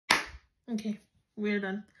Okay, we're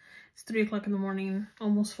done. It's 3 o'clock in the morning,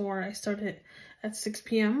 almost 4. I started at 6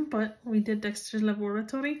 p.m. but we did Dexter's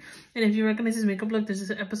laboratory. And if you recognize his makeup look, there's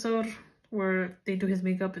this episode where they do his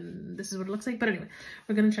makeup and this is what it looks like. But anyway,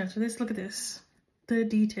 we're gonna transfer this. Look at this. The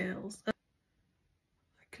details. I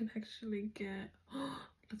could actually get,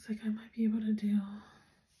 looks like I might be able to do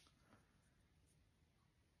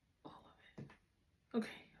all of it. Okay,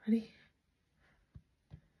 ready?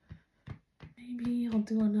 Maybe I'll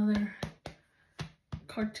do another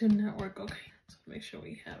Cartoon Network. Okay, so make sure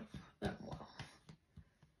we have that well.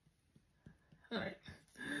 All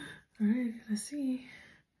right, let's see.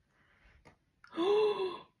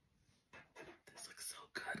 Oh, this looks so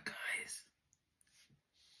good, guys.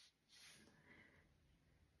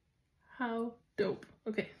 How dope.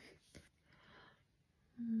 Okay.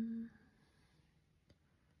 Down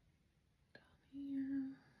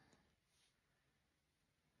here.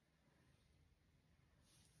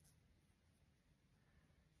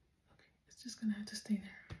 It's just gonna have to stay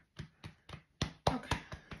there. Okay.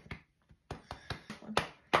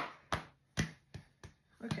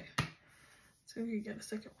 Okay. So we get a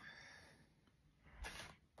second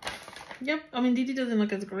one. Yep. I mean, DD doesn't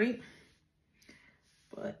look as great,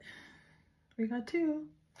 but we got 2.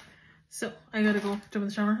 So I gotta go jump in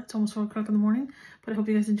the shower. It's almost 4 o'clock in the morning, but I hope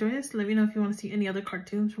you guys enjoy this. Let me know if you want to see any other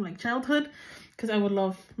cartoons from like childhood, because I would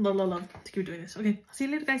love to keep doing this. Okay, I'll see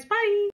you later, guys. Bye.